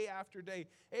after day.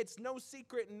 It's no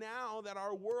secret now that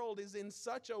our world is in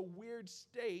such a weird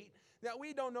state that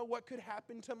we don't know what could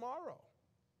happen tomorrow.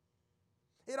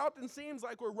 It often seems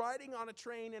like we're riding on a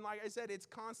train, and like I said, it's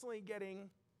constantly getting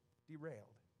derailed.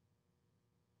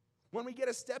 When we get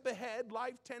a step ahead,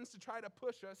 life tends to try to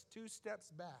push us 2 steps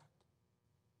back.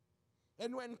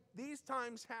 And when these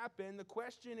times happen, the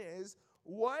question is,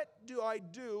 what do I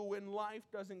do when life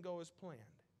doesn't go as planned?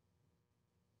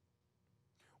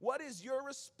 What is your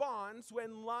response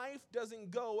when life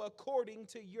doesn't go according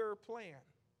to your plan?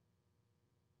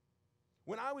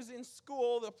 When I was in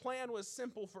school, the plan was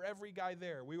simple for every guy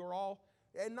there. We were all,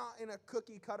 and not in a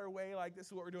cookie cutter way like this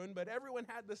is what we're doing, but everyone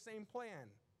had the same plan.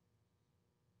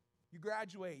 You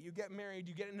graduate, you get married,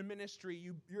 you get into ministry,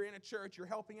 you're in a church, you're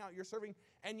helping out, you're serving,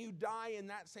 and you die in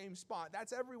that same spot.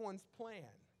 That's everyone's plan.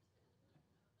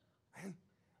 And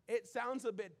it sounds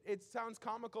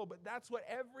comical, but that's what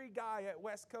every guy at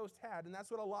West Coast had, and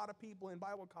that's what a lot of people in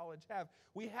Bible college have.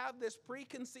 We have this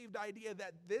preconceived idea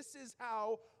that this is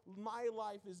how my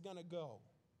life is going to go.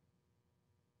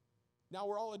 Now,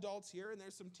 we're all adults here, and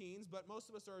there's some teens, but most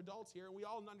of us are adults here, and we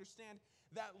all understand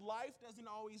that life doesn't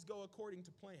always go according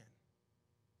to plan.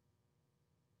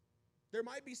 There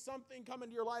might be something come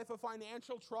into your life, a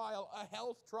financial trial, a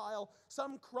health trial,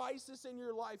 some crisis in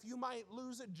your life. You might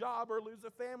lose a job or lose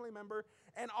a family member,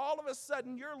 and all of a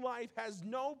sudden your life has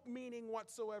no meaning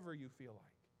whatsoever, you feel like.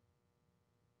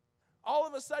 All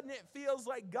of a sudden it feels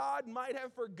like God might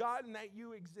have forgotten that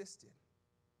you existed.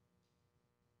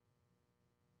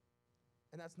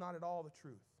 And that's not at all the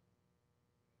truth.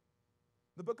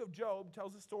 The book of Job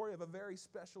tells the story of a very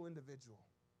special individual.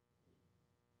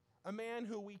 A man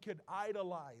who we could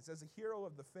idolize as a hero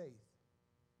of the faith.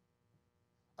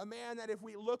 A man that if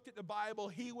we looked at the Bible,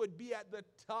 he would be at the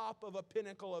top of a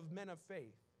pinnacle of men of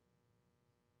faith.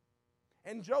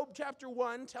 And Job chapter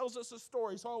 1 tells us a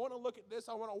story. So I want to look at this,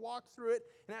 I want to walk through it,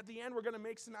 and at the end we're going to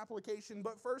make some application.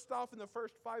 But first off, in the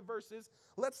first 5 verses,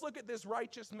 let's look at this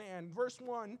righteous man. Verse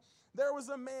 1, there was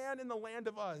a man in the land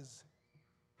of Uz.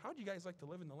 How do you guys like to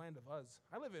live in the land of Uz?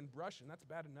 I live in Brush, and that's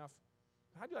bad enough.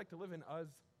 How do you like to live in Uz?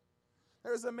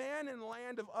 There was a man in the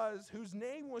land of Uz whose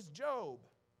name was Job.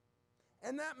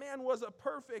 And that man was a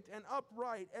perfect and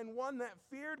upright and one that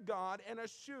feared God and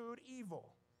eschewed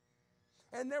evil.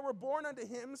 And there were born unto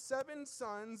him 7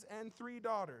 sons and 3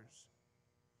 daughters.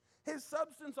 His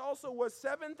substance also was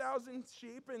 7,000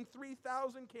 sheep and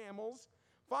 3,000 camels,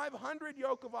 500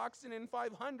 yoke of oxen and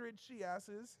 500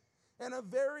 she-asses, and a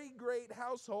very great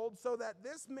household, so that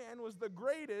this man was the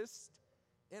greatest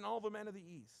in all the men of the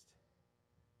east.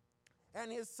 And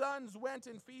his sons went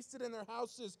and feasted in their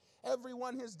houses, every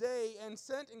one his day, and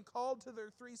sent and called to their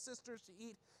 3 sisters to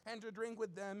eat and to drink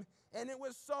with them. And it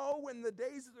was so, when the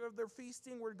days of their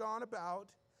feasting were gone about,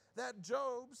 that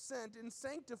Job sent and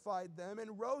sanctified them,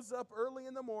 and rose up early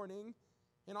in the morning,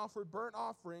 and offered burnt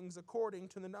offerings according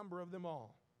to the number of them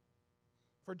all.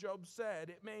 For Job said,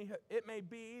 it may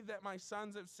be that my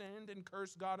sons have sinned and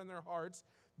cursed God in their hearts.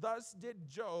 Thus did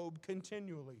Job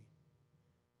continually.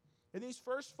 In these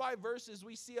first 5 verses,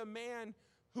 we see a man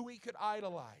who we could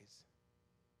idolize.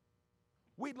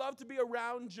 We'd love to be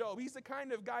around Job. He's the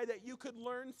kind of guy that you could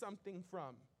learn something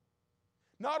from.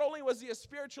 Not only was he a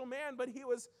spiritual man, but he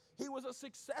was a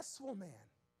successful man.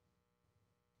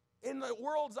 In the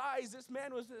world's eyes, this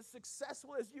man was as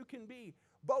successful as you can be,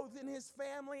 both in his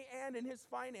family and in his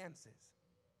finances.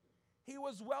 He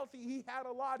was wealthy. He had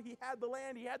a lot. He had the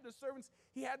land. He had the servants.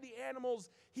 He had the animals.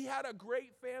 He had a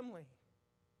great family.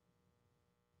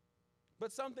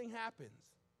 But something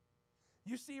happens.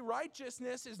 You see,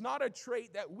 righteousness is not a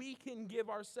trait that we can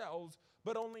give ourselves,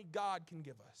 but only God can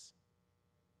give us.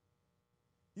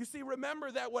 You see,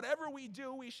 remember that whatever we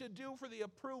do, we should do for the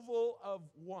approval of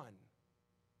one.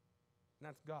 And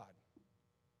that's God.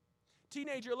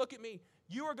 Teenager, look at me.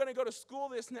 You are going to go to school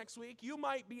this next week. You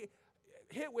might be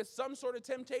hit with some sort of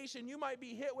temptation. You might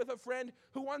be hit with a friend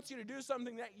who wants you to do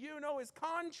something that you know is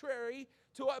contrary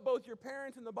to what both your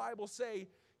parents and the Bible say.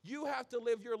 You have to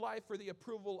live your life for the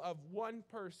approval of one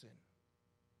person,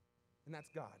 and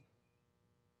that's God.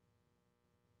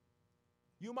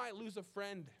 You might lose a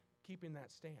friend keeping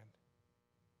that stand.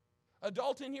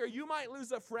 Adult in here, you might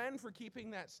lose a friend for keeping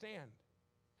that stand.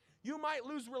 You might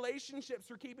lose relationships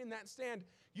for keeping that stand.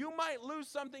 You might lose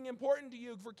something important to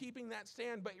you for keeping that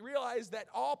stand, but realize that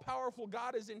all-powerful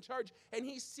God is in charge, and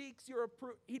He seeks your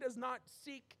approval. He does not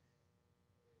seek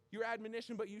your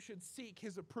admonition, but you should seek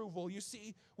His approval. You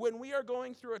see, when we are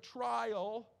going through a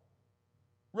trial,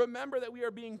 remember that we are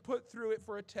being put through it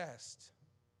for a test.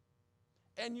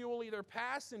 And you will either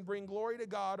pass and bring glory to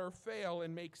God or fail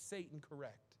and make Satan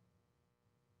correct.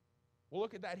 We'll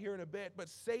look at that here in a bit, but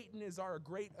Satan is our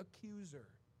great accuser.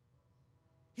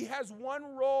 He has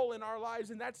one role in our lives,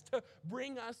 and that's to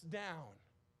bring us down.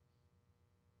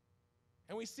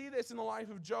 And we see this in the life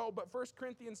of Job, but 1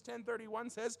 Corinthians 10:31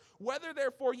 says, "Whether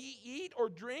therefore ye eat or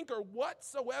drink or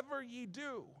whatsoever ye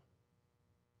do."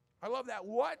 I love that.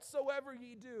 Whatsoever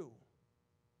ye do.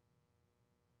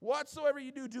 Whatsoever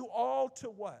you do all to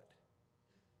what?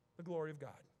 The glory of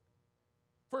God.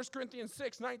 1 Corinthians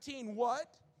 6:19,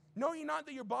 "What? Know ye not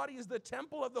that your body is the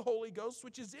temple of the Holy Ghost,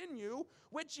 which is in you,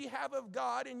 which ye have of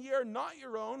God, and ye are not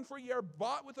your own, for ye are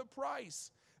bought with a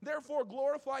price. Therefore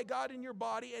glorify God in your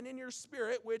body and in your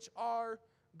spirit, which are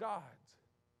God's."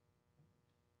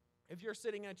 If you're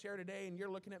sitting in a chair today and you're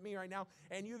looking at me right now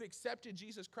and you've accepted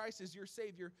Jesus Christ as your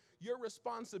Savior, your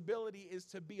responsibility is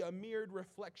to be a mirrored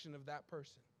reflection of that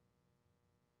person.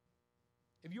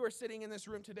 If you are sitting in this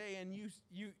room today and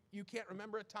you can't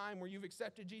remember a time where you've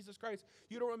accepted Jesus Christ,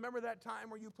 you don't remember that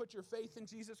time where you put your faith in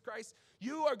Jesus Christ,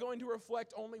 you are going to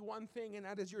reflect only one thing, and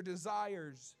that is your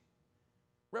desires.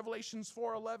 Revelations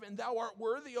 4:11, "Thou art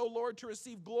worthy, O Lord, to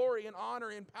receive glory and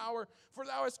honor and power, for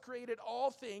thou hast created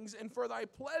all things, and for thy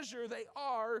pleasure they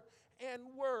are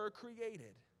and were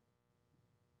created."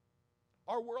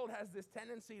 Our world has this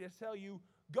tendency to tell you,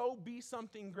 go be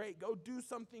something great, go do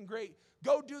something great,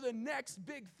 go do the next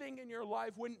big thing in your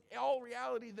life, when in all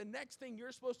reality, the next thing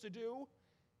you're supposed to do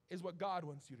is what God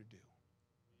wants you to do.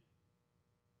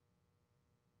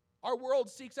 Our world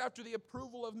seeks after the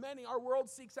approval of many. Our world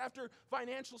seeks after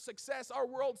financial success. Our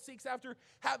world seeks after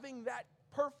having that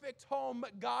perfect home.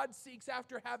 But God seeks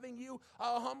after having you,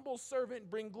 a humble servant,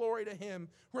 bring glory to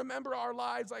Him. Remember, our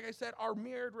lives, like I said, are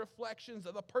mirrored reflections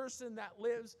of the person that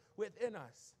lives within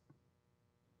us.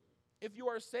 If you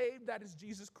are saved, that is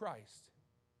Jesus Christ.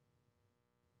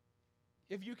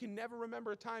 If you can never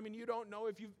remember a time and you don't know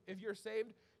if you're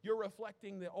saved, you're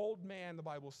reflecting the old man, the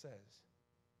Bible says.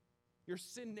 Your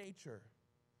sin nature.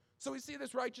 So we see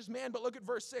this righteous man, but look at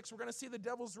verse 6. We're going to see the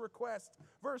devil's request.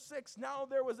 Verse 6, "Now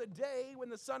there was a day when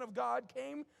the Son of God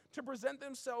came to present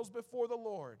themselves before the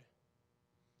Lord.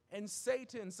 And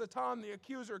Satan, the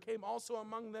accuser, came also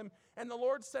among them. And the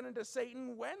Lord said unto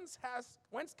Satan, Whence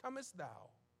comest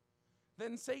thou?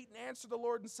 Then Satan answered the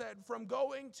Lord and said, From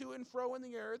going to and fro in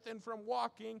the earth, and from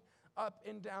walking up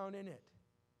and down in it.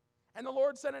 And the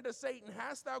Lord said unto Satan,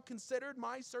 Hast thou considered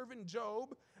my servant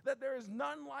Job, that there is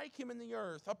none like him in the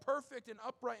earth, a perfect and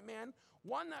upright man,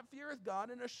 one that feareth God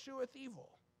and escheweth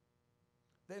evil?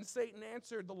 Then Satan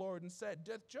answered the Lord and said,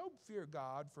 Doth Job fear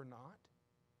God for naught?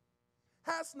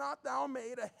 Hast not thou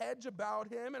made a hedge about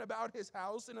him and about his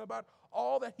house and about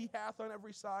all that he hath on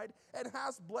every side, and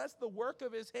hast blessed the work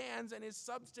of his hands, and his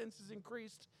substance is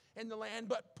increased in the land?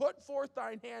 But put forth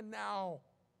thine hand now,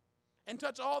 and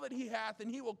touch all that he hath, and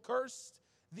he will curse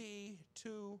thee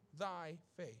to thy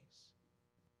face.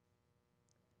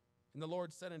 And the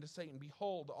Lord said unto Satan,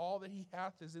 Behold, all that he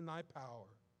hath is in thy power.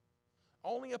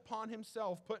 Only upon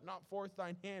himself put not forth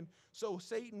thine hand. So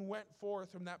Satan went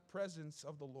forth from that presence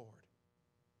of the Lord.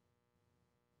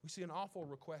 We see an awful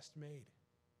request made.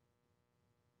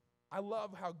 I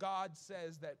love how God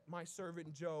says that my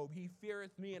servant Job, he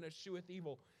feareth me and escheweth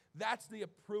evil. That's the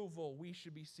approval we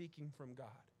should be seeking from God.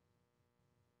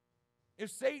 If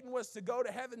Satan was to go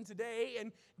to heaven today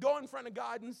and go in front of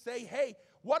God and say, Hey,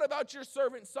 what about your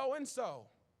servant so-and-so?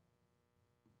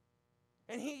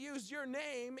 And he used your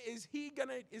name, is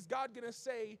God going to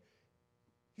say,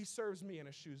 he serves me and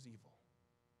eschews evil?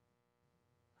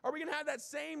 Are we going to have that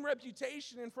same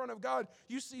reputation in front of God?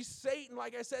 You see, Satan,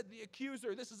 like I said, the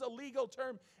accuser, this is a legal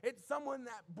term. It's someone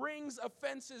that brings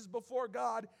offenses before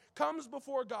God, comes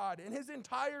before God, and his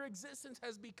entire existence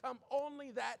has become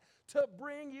only that, to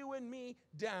bring you and me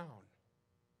down.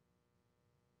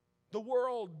 The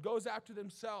world goes after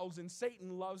themselves, and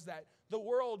Satan loves that. The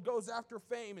world goes after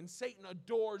fame, and Satan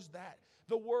adores that.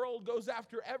 The world goes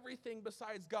after everything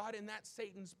besides God, and that's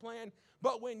Satan's plan.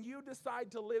 But when you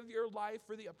decide to live your life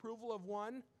for the approval of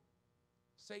one,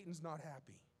 Satan's not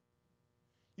happy.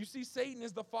 You see, Satan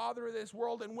is the father of this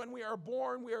world, and when we are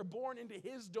born into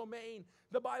his domain.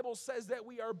 The Bible says that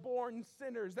we are born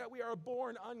sinners, that we are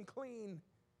born unclean.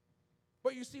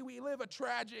 But you see, we live a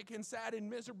tragic and sad and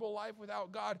miserable life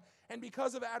without God, and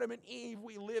because of Adam and Eve,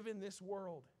 we live in this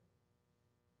world.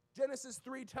 Genesis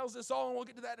 3 tells us all, and we'll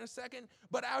get to that in a second,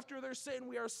 but after their sin,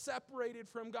 we are separated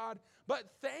from God. But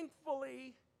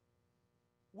thankfully,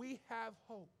 we have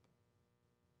hope.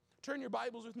 Turn your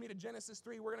Bibles with me to Genesis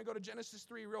 3. We're going to go to Genesis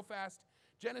 3 real fast.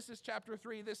 Genesis chapter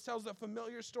 3, this tells a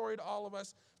familiar story to all of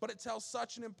us, but it tells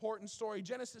such an important story.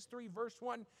 Genesis 3, verse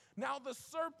 1, Now the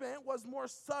serpent was more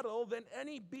subtle than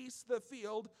any beast of the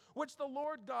field which the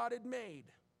Lord God had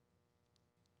made.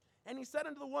 And he said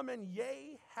unto the woman,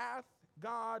 Yea, hath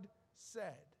God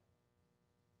said.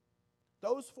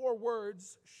 Those 4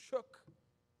 words shook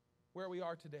where we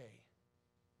are today.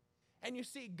 And you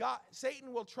see,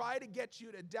 Satan will try to get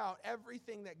you to doubt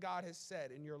everything that God has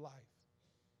said in your life.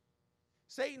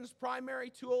 Satan's primary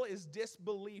tool is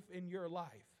disbelief in your life.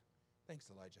 Thanks,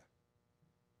 Elijah.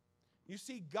 You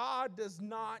see, God does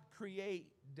not create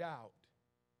doubt.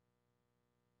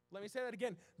 Let me say that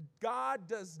again. God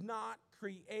does not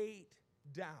create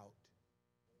doubt.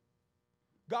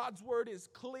 God's word is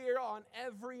clear on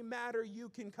every matter you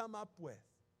can come up with.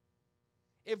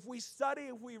 If we study,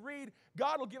 if we read,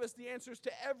 God will give us the answers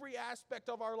to every aspect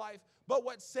of our life. But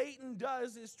what Satan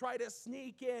does is try to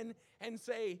sneak in and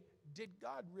say, did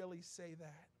God really say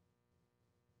that?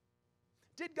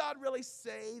 Did God really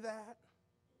say that?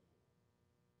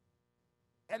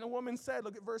 And the woman said,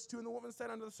 look at verse 2, and the woman said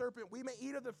unto the serpent, We may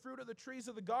eat of the fruit of the trees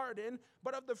of the garden,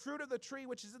 but of the fruit of the tree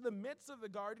which is in the midst of the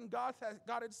garden, God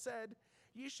had said,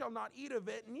 Ye shall not eat of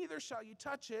it, neither shall ye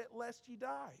touch it, lest ye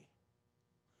die.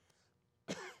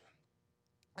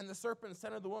 And the serpent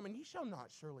said unto the woman, Ye shall not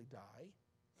surely die.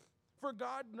 For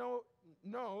God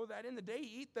know that in the day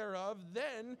ye eat thereof,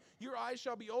 then your eyes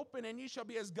shall be open, and ye shall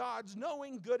be as gods,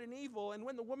 knowing good and evil. And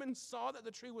when the woman saw that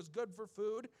the tree was good for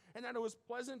food, and that it was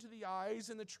pleasant to the eyes,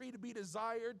 and the tree to be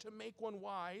desired to make one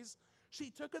wise,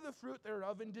 she took of the fruit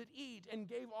thereof, and did eat, and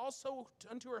gave also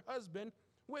unto her husband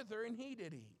with her, and he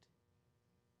did eat.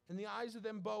 And the eyes of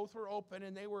them both were open,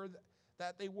 and they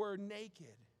were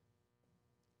naked.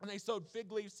 And they sewed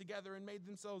fig leaves together and made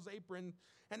themselves aprons.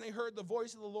 And they heard the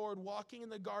voice of the Lord walking in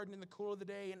the garden in the cool of the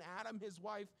day. And Adam, his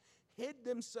wife, hid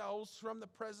themselves from the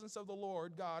presence of the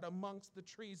Lord God amongst the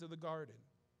trees of the garden.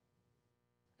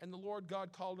 And the Lord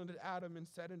God called unto Adam and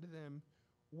said unto them,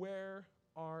 Where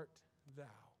art thou?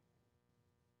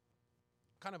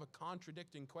 Kind of a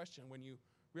contradicting question when you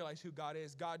realize who God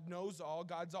is. God knows all.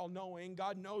 God's all-knowing.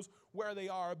 God knows where they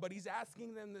are. But he's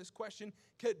asking them this question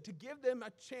to give them a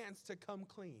chance to come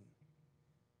clean.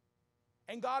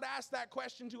 And God asks that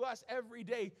question to us every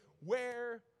day.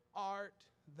 Where art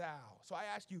thou? So I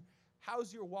ask you,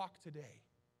 how's your walk today?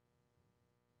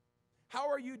 How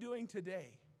are you doing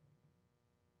today?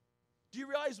 Do you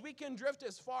realize we can drift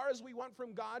as far as we want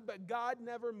from God, but God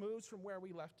never moves from where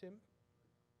we left him?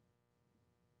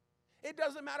 It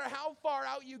doesn't matter how far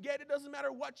out you get. It doesn't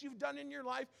matter what you've done in your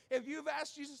life. If you've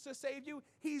asked Jesus to save you,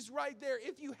 he's right there.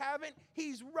 If you haven't,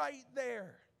 he's right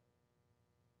there.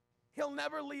 He'll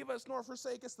never leave us nor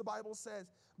forsake us, the Bible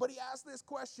says. But he asked this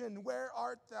question, Where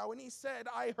art thou? And he said,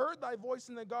 I heard thy voice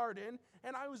in the garden,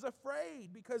 and I was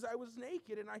afraid because I was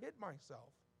naked, and I hid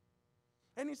myself.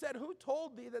 And he said, Who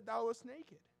told thee that thou wast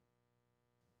naked?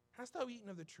 Hast thou eaten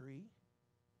of the tree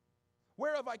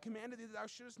whereof I commanded thee that thou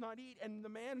shouldest not eat? And the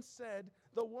man said,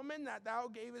 The woman that thou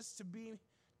gavest to be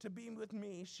with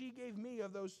me, she gave me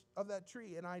of that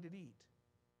tree, and I did eat.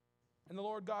 And the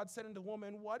Lord God said unto the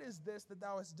woman, What is this that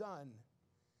thou hast done?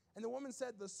 And the woman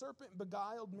said, The serpent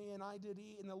beguiled me, and I did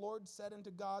eat. And the Lord God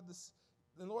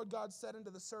said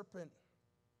unto the serpent,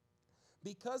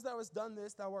 Because thou hast done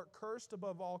this, thou art cursed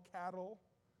above all cattle,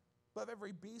 above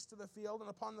every beast of the field, and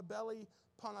upon thy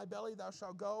belly thou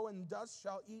shalt go, and dust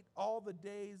shalt eat all the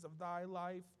days of thy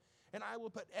life. And I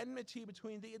will put enmity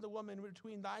between thee and the woman,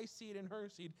 between thy seed and her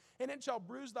seed. And it shall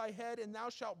bruise thy head, and thou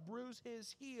shalt bruise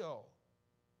his heel.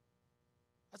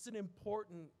 That's an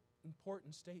important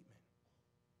statement.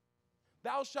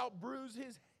 Thou shalt bruise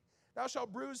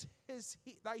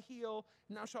thy heel,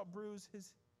 and thou shalt bruise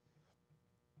his.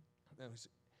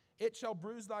 It shall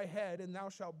bruise thy head, and thou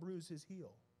shalt bruise his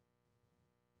heel.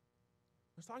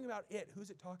 It's talking about it. Who's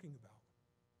it talking about?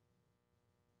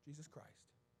 Jesus Christ.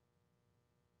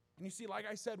 And you see, like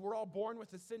I said, we're all born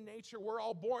with a sin nature. We're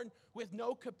all born with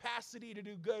no capacity to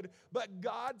do good. But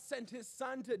God sent his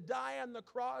son to die on the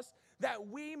cross that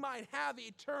we might have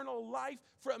eternal life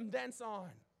from thence on.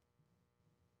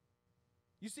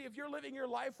 You see, if you're living your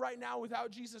life right now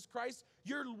without Jesus Christ,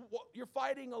 you're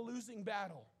fighting a losing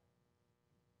battle.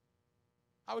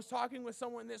 I was talking with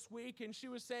someone this week, and she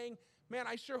was saying, man,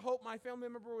 I sure hope my family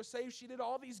member was saved. She did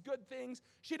all these good things.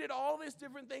 She did all these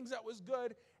different things that was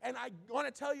good. And I want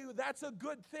to tell you, that's a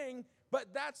good thing,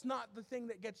 but that's not the thing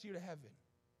that gets you to heaven.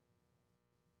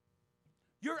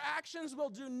 Your actions will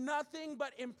do nothing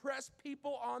but impress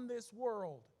people on this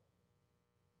world.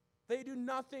 They do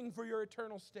nothing for your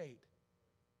eternal state.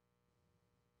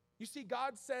 You see,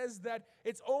 God says that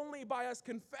it's only by us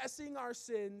confessing our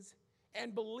sins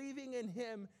and believing in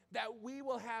him that we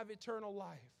will have eternal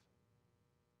life.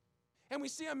 And we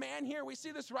see a man here, we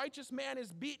see this righteous man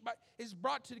is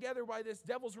brought together by this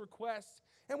devil's request.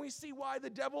 And we see why the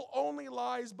devil only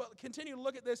lies. But continue to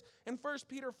look at this in 1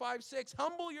 Peter 5:6.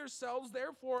 Humble yourselves,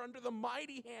 therefore, under the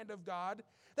mighty hand of God,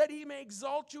 that he may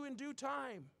exalt you in due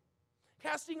time.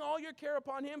 Casting all your care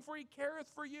upon him, for he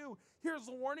careth for you. Here's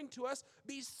a warning to us.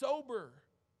 Be sober.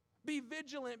 Be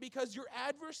vigilant, because your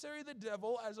adversary the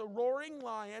devil, as a roaring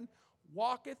lion,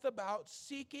 walketh about,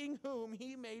 seeking whom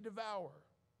he may devour.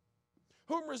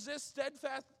 Whom resist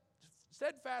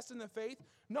steadfast in the faith,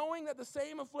 knowing that the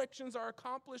same afflictions are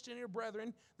accomplished in your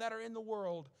brethren that are in the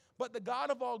world. But the God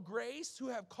of all grace, who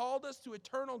have called us to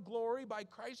eternal glory by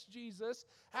Christ Jesus,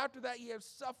 after that ye have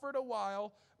suffered a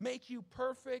while, make you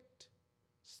perfect,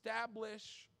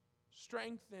 establish,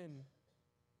 strengthen,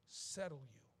 settle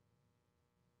you.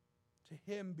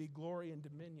 To him be glory and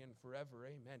dominion forever.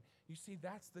 Amen. You see,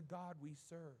 that's the God we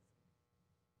serve.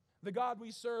 The God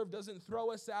we serve doesn't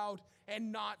throw us out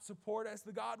and not support us.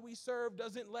 The God we serve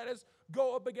doesn't let us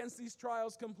go up against these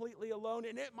trials completely alone.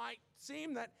 And it might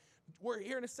seem that we're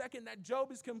here in a second that Job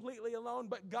is completely alone,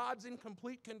 but God's in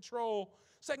complete control.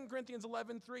 2 Corinthians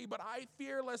 11:3, but I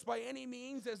fear lest by any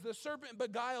means, as the serpent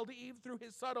beguiled Eve through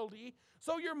his subtlety,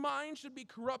 so your mind should be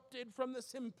corrupted from the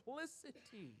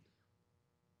simplicity.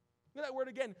 Look at that word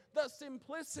again. The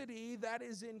simplicity that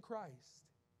is in Christ.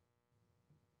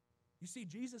 You see,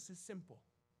 Jesus is simple.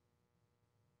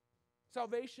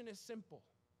 Salvation is simple.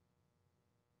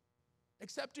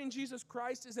 Accepting Jesus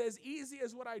Christ is as easy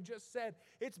as what I just said.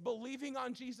 It's believing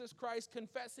on Jesus Christ,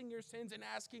 confessing your sins, and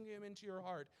asking him into your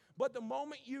heart. But the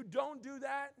moment you don't do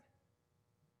that,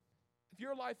 if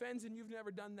your life ends and you've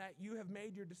never done that, you have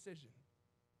made your decision.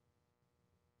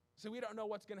 So we don't know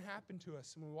what's going to happen to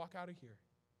us when we walk out of here.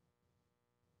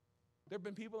 There have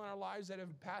been people in our lives that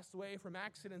have passed away from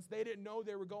accidents. They didn't know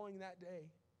they were going that day.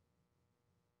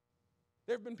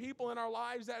 There have been people in our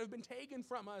lives that have been taken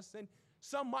from us, and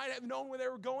some might have known where they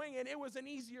were going, and it was an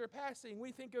easier passing.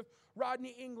 We think of Rodney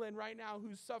England right now,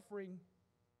 who's suffering.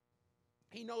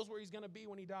 He knows where he's going to be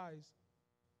when he dies.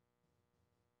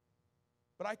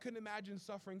 But I couldn't imagine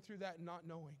suffering through that and not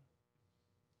knowing.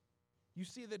 You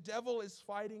see, the devil is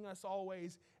fighting us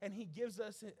always, and he gives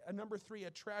us, number 3, a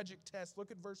tragic test.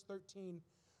 Look at verse 13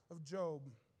 of Job.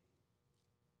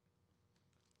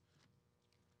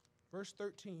 Verse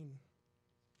 13.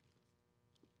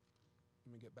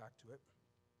 Let me get back to it.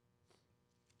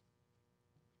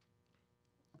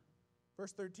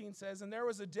 Verse 13 says, and there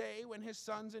was a day when his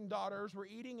sons and daughters were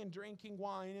eating and drinking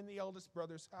wine in the eldest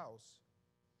brother's house.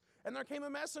 And there came a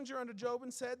messenger unto Job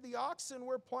and said, the oxen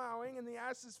were plowing and the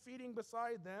asses feeding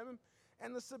beside them,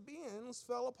 and the Sabaeans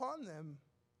fell upon them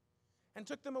and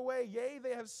took them away. Yea,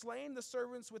 they have slain the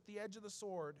servants with the edge of the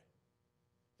sword.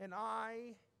 And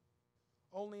I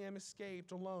only am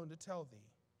escaped alone to tell thee.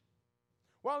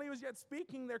 While he was yet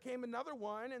speaking, there came another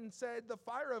one and said, the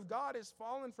fire of God is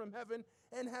fallen from heaven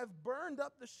and have burned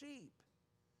up the sheep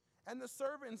and the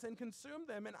servants and consumed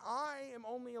them, and I am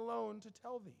only alone to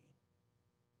tell thee.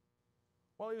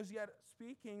 While he was yet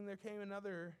speaking, there came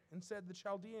another and said, the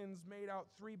Chaldeans made out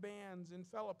 3 bands and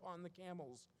fell upon the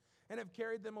camels and have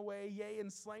carried them away, yea,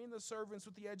 and slain the servants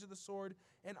with the edge of the sword,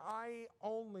 and I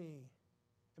only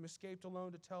am escaped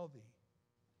alone to tell thee.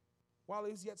 While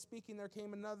he was yet speaking, there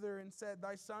came another and said,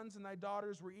 thy sons and thy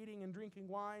daughters were eating and drinking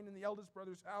wine in the eldest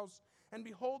brother's house, and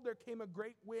behold, there came a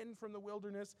great wind from the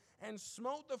wilderness and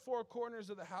smote the 4 corners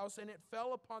of the house, and it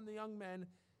fell upon the young men,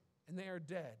 and they are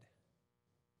dead.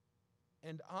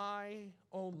 And I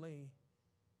only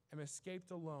am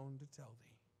escaped alone to tell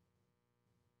thee.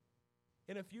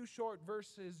 In a few short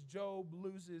verses, Job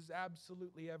loses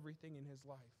absolutely everything in his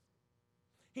life.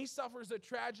 He suffers a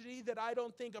tragedy that I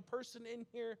don't think a person in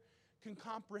here can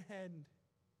comprehend.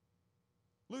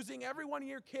 Losing every one of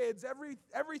your kids,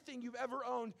 everything you've ever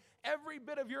owned, every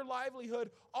bit of your livelihood,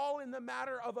 all in the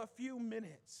matter of a few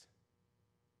minutes.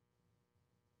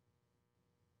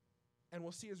 And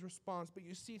we'll see his response. But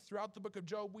you see, throughout the book of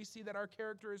Job, we see that our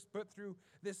character is put through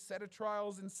this set of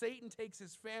trials, and Satan takes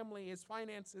his family, his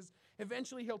finances.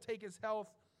 Eventually, he'll take his health.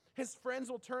 His friends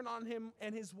will turn on him,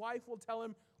 and his wife will tell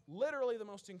him literally the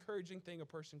most encouraging thing a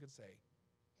person could say.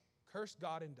 Curse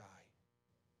God and die.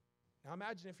 Now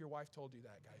imagine if your wife told you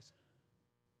that, guys.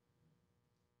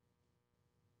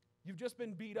 You've just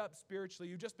been beat up spiritually.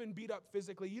 You've just been beat up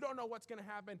physically. You don't know what's going to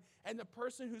happen. And the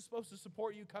person who's supposed to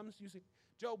support you comes to you and says,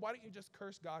 Job, why don't you just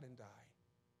curse God and die?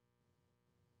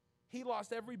 He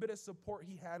lost every bit of support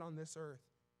he had on this earth.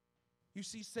 You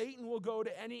see, Satan will go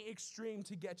to any extreme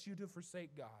to get you to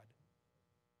forsake God.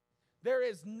 There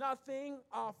is nothing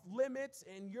off limits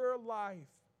in your life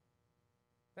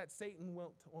that Satan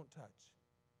won't touch.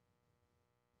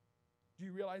 Do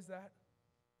you realize that?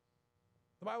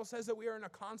 The Bible says that we are in a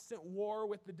constant war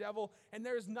with the devil, and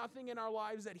there's nothing in our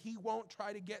lives that he won't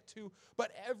try to get to.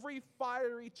 But every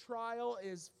fiery trial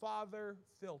is Father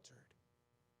filtered,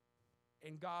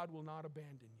 and God will not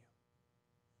abandon you.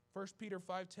 1 Peter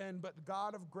 5:10, but the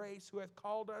God of grace, who hath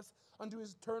called us unto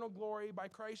his eternal glory by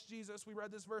Christ Jesus, we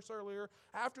read this verse earlier,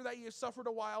 after that ye have suffered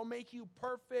a while, make you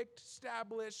perfect,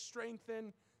 establish,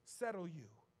 strengthen, settle you.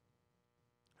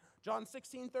 John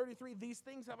 16:33, these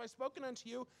things have I spoken unto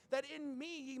you, that in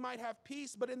me ye might have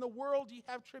peace, but in the world ye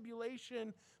have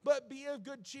tribulation. But be of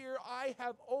good cheer, I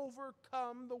have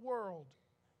overcome the world.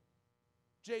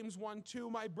 James 1:2,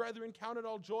 my brethren, count it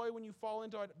all joy when you fall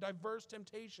into diverse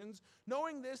temptations,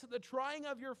 knowing this, that the trying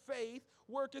of your faith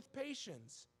worketh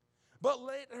patience. But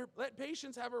let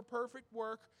patience have her perfect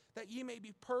work, that ye may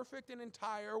be perfect and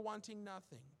entire, wanting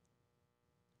nothing.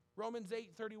 Romans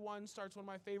 8:31 starts one of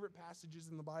my favorite passages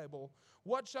in the Bible.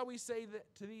 What shall we say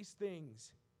to these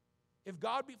things? If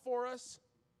God be for us,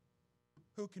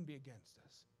 who can be against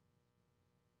us?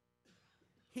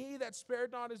 He that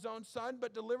spared not his own son,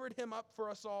 but delivered him up for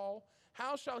us all,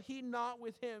 how shall he not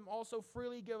with him also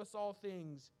freely give us all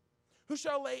things? Who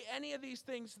shall lay any of these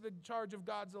things to the charge of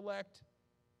God's elect?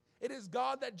 It is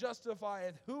God that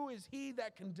justifieth. Who is he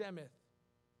that condemneth?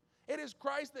 It is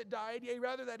Christ that died, yea,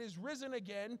 rather that is risen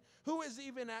again, who is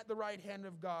even at the right hand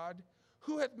of God,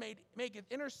 who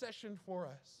maketh intercession for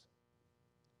us.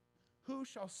 Who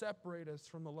shall separate us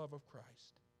from the love of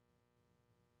Christ?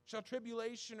 Shall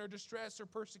tribulation or distress or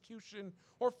persecution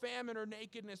or famine or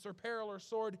nakedness or peril or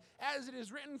sword, as it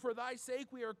is written, for thy sake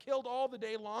we are killed all the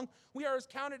day long. We are as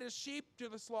counted as sheep to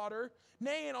the slaughter.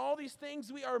 Nay, in all these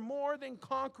things we are more than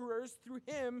conquerors through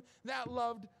him that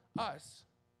loved us.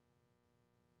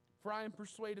 For I am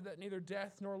persuaded that neither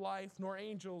death, nor life, nor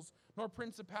angels, nor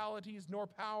principalities, nor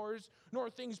powers, nor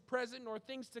things present, nor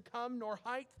things to come, nor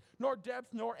height, nor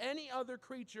depth, nor any other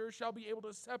creature shall be able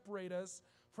to separate us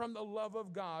from the love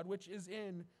of God, which is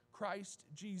in Christ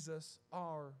Jesus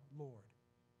our Lord.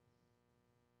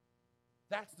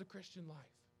 That's the Christian life.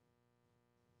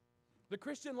 The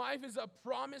Christian life is a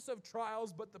promise of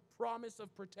trials, but the promise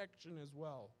of protection as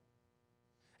well.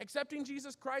 Accepting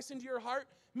Jesus Christ into your heart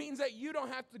means that you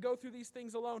don't have to go through these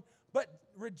things alone, but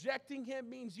rejecting him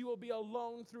means you will be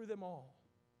alone through them all.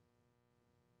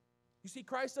 You see,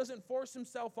 Christ doesn't force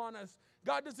himself on us.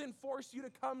 God doesn't force you to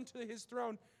come to his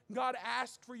throne. God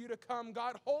asks for you to come.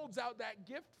 God holds out that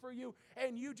gift for you,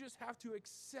 and you just have to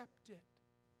accept it.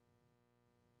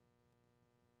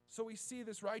 So we see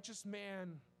this righteous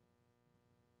man,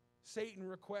 Satan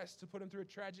requests to put him through a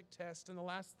tragic test, and the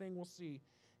last thing we'll see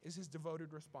is his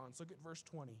devoted response. Look at verse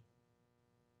 20.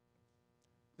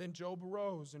 Then Job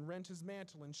arose and rent his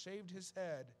mantle and shaved his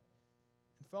head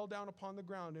and fell down upon the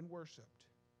ground and worshipped,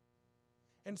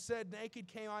 and said, naked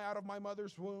came I out of my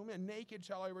mother's womb, and naked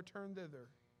shall I return thither.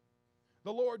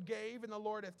 The Lord gave, and the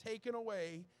Lord hath taken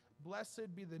away.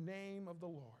 Blessed be the name of the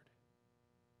Lord.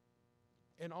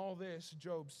 In all this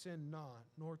Job sinned not,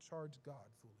 nor charged God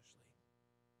foolishly.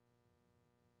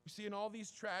 You see, in all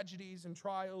these tragedies and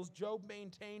trials, Job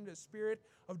maintained a spirit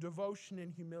of devotion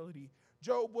and humility.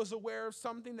 Job was aware of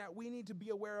something that we need to be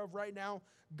aware of right now.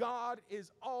 God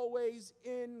is always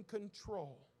in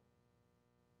control.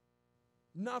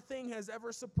 Nothing has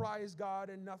ever surprised God,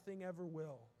 and nothing ever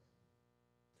will.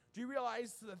 Do you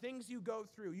realize the things you go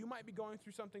through? You might be going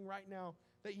through something right now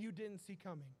that you didn't see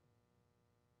coming.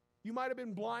 You might have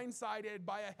been blindsided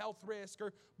by a health risk,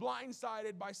 or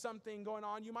blindsided by something going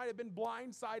on. You might have been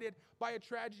blindsided by a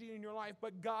tragedy in your life,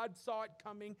 but God saw it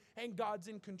coming, and God's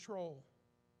in control.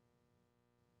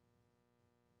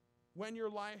 When your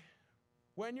life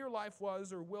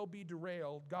was or will be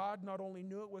derailed, God not only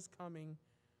knew it was coming,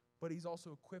 but he's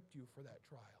also equipped you for that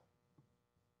trial.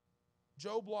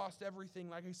 Job lost everything,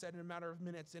 like I said, in a matter of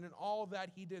minutes. And in all of that,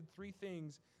 he did three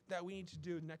things that we need to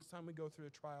do next time we go through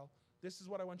the trial. This is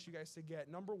what I want you guys to get.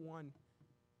 Number one,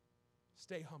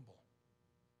 stay humble.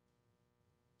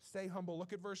 Stay humble.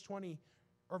 Look at verse 20,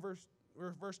 or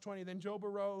verse 20. Then Job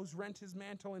arose, rent his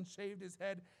mantle, and shaved his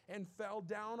head, and fell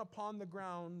down upon the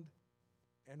ground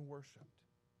and worshipped.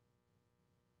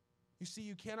 You see,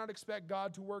 you cannot expect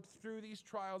God to work through these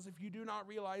trials if you do not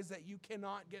realize that you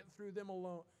cannot get through them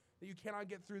alone, that you cannot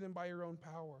get through them by your own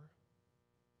power.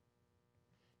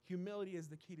 Humility is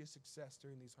the key to success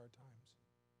during these hard times.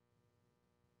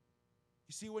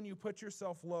 You see, when you put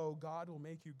yourself low, God will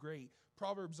make you great.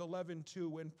 Proverbs 11:2,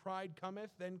 when pride cometh,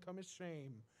 then cometh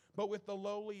shame. But with the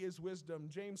lowly is wisdom.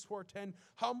 James 4:10,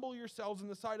 humble yourselves in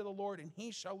the sight of the Lord, and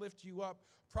he shall lift you up.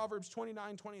 Proverbs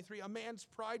 29:23, a man's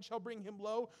pride shall bring him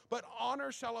low, but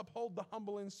honor shall uphold the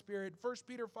humble in spirit. 1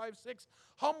 Peter 5:6,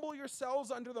 humble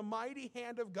yourselves under the mighty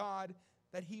hand of God,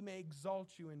 that he may exalt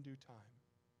you in due time.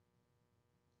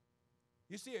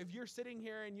 You see, if you're sitting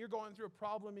here and you're going through a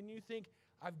problem and you think,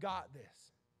 I've got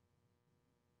this.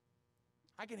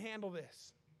 I can handle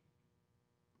this.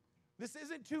 This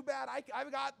isn't too bad.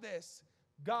 I've got this.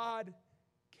 God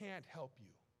can't help you.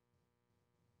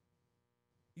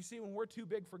 You see, when we're too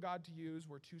big for God to use,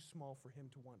 we're too small for him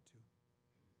to want to.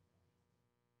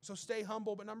 So stay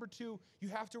humble. But number two, you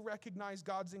have to recognize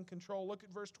God's in control. Look at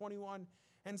verse 21.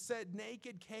 And said,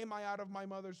 naked came I out of my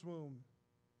mother's womb,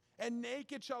 and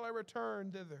naked shall I return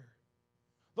thither.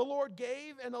 The Lord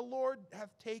gave, and the Lord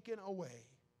hath taken away.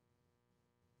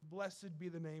 Blessed be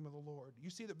the name of the Lord.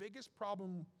 You see, the biggest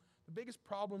problems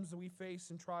that we face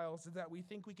in trials is that we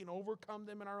think we can overcome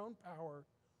them in our own power,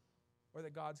 or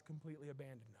that God's completely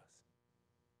abandoned us.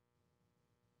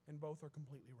 And both are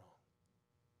completely wrong.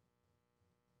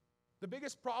 The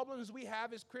biggest problems we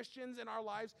have as Christians in our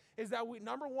lives is that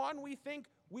number one, we think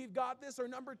we've got this, or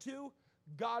number two,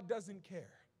 God doesn't care.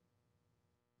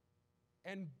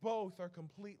 And both are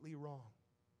completely wrong.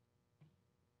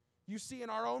 You see, in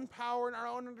our own power and our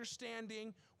own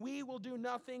understanding, we will do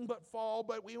nothing but fall,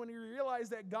 but when we realize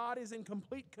that God is in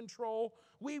complete control,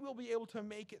 we will be able to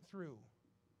make it through.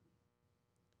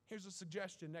 Here's a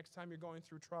suggestion next time you're going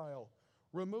through trial.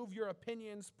 Remove your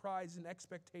opinions, prides, and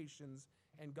expectations,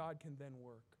 and God can then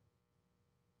work.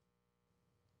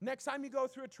 Next time you go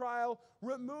through a trial,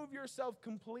 remove yourself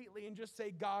completely and just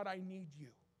say, God, I need you.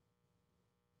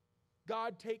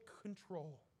 God, take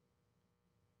control.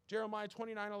 Jeremiah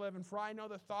 29:11, for I know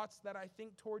the thoughts that I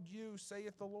think toward you,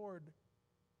 saith the Lord.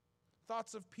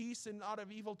 Thoughts of peace and not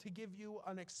of evil, to give you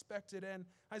an expected end.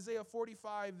 Isaiah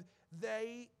 45,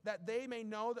 that they may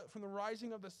know that from the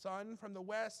rising of the sun, from the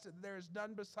west, there is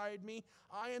none beside me.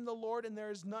 I am the Lord, and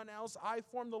there is none else. I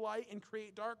form the light and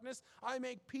create darkness. I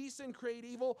make peace and create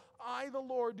evil. I, the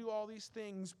Lord, do all these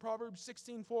things. Proverbs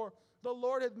 16:4, the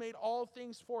Lord hath made all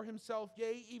things for himself,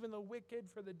 yea, even the wicked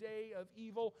for the day of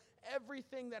evil.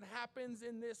 Everything that happens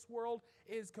in this world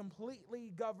is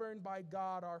completely governed by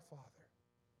God our Father.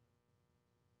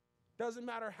 Doesn't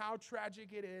matter how tragic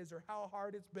it is or how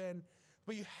hard it's been,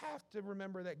 but you have to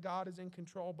remember that God is in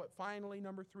control. But finally,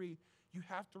 number three, you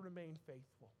have to remain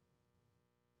faithful.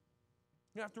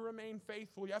 You have to remain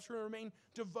faithful. You have to remain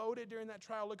devoted during that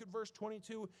trial. Look at verse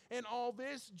 22. In all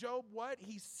this, Job, what?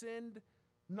 He sinned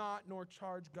not, nor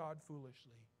charged God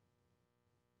foolishly.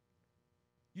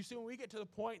 You see, when we get to the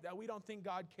point that we don't think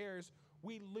God cares,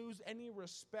 we lose any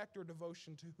respect or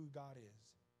devotion to who God is.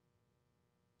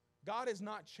 God has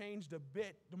not changed a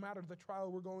bit, no matter the trial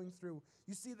we're going through.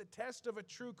 You see, the test of a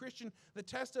true Christian, the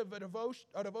test of a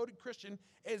devoted Christian,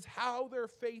 is how their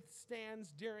faith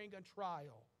stands during a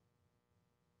trial.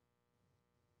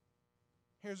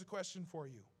 Here's a question for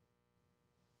you.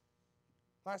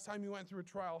 Last time you went through a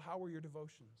trial, how were your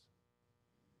devotions?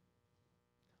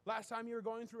 Last time you were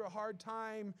going through a hard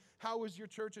time, how was your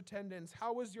church attendance?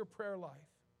 How was your prayer life?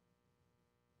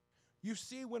 You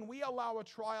see, when we allow a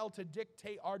trial to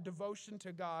dictate our devotion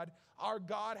to God, our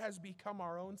God has become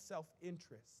our own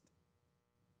self-interest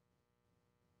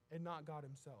and not God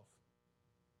himself.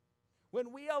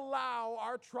 When we allow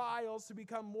our trials to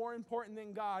become more important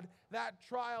than God, that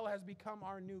trial has become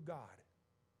our new God.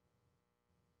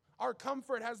 Our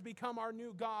comfort has become our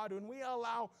new God. When we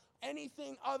allow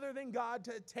anything other than God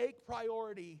to take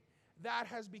priority, that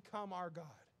has become our God.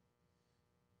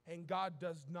 And God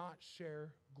does not share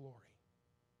glory.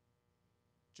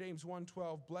 James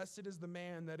 1:12, blessed is the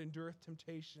man that endureth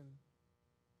temptation.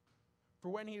 For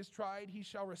when he is tried, he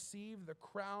shall receive the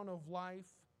crown of life,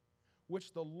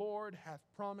 which the Lord hath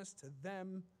promised to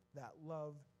them that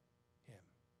love him.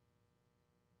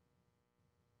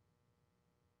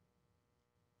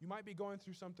 You might be going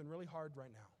through something really hard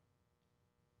right now.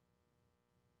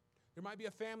 There might be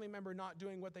a family member not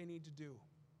doing what they need to do.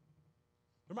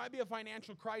 There might be a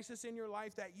financial crisis in your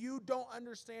life that you don't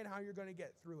understand how you're going to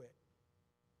get through it.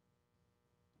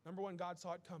 Number one, God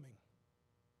saw it coming.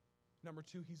 Number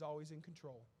two, he's always in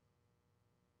control.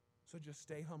 So just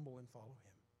stay humble and follow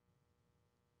him.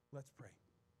 Let's pray.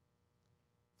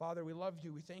 Father, we love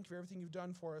you. We thank you for everything you've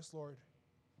done for us, Lord.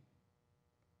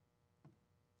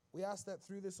 We ask that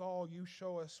through this all, you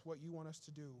show us what you want us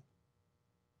to do.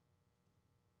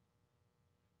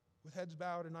 With heads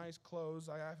bowed and eyes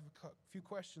closed, I have a few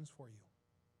questions for you.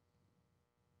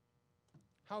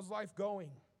 How's life going?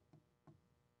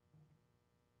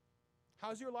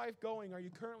 How's your life going? Are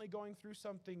you currently going through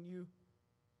something you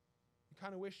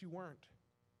kind of wish you weren't?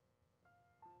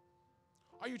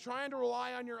 Are you trying to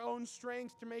rely on your own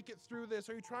strength to make it through this?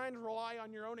 Are you trying to rely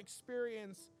on your own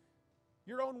experience,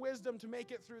 your own wisdom to make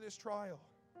it through this trial?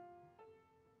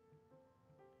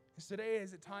 Today,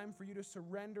 is it time for you to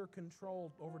surrender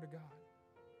control over to God?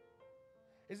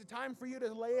 Is it time for you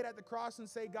to lay it at the cross and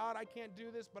say, God, I can't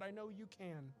do this, but I know you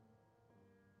can?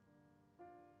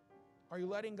 Are you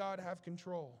letting God have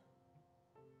control?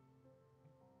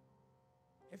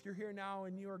 If you're here now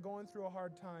and you are going through a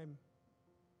hard time,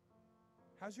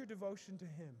 how's your devotion to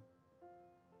Him?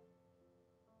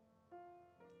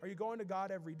 Are you going to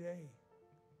God every day?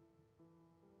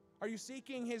 Are you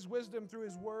seeking His wisdom through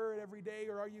His Word every day,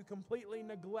 or are you completely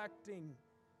neglecting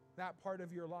that part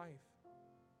of your life?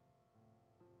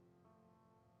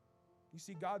 You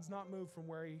see, God's not moved from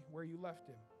where you left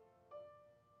Him.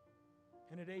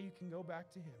 And today you can go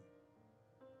back to Him.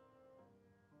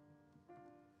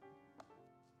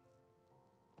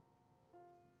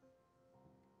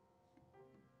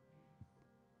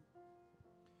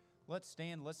 Let's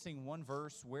stand. Let's sing one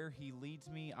verse. Where He leads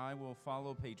me, I will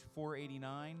follow. Page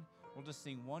 489. We'll just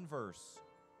sing one verse.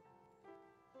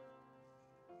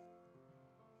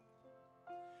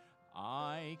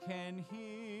 I can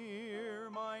hear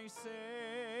my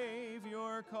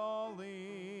Savior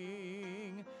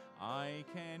calling. I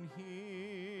can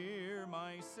hear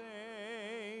my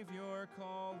Savior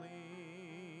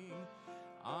calling.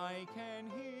 I can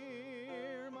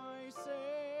hear my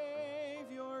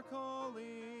Savior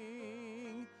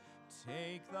calling.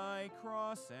 Take thy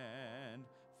cross and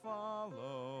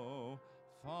follow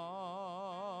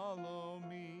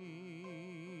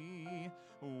me.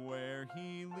 Where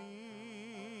He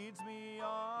leads me,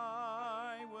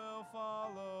 I will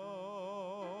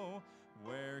follow.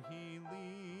 Where He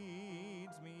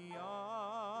leads me,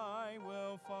 I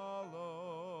will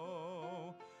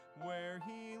follow. Where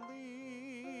He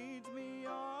leads me,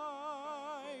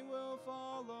 I will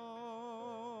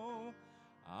follow.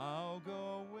 I'll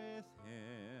go with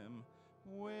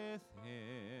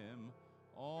Him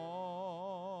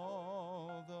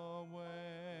all the way.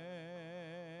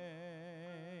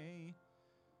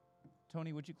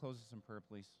 Tony, would you close us in prayer,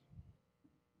 please?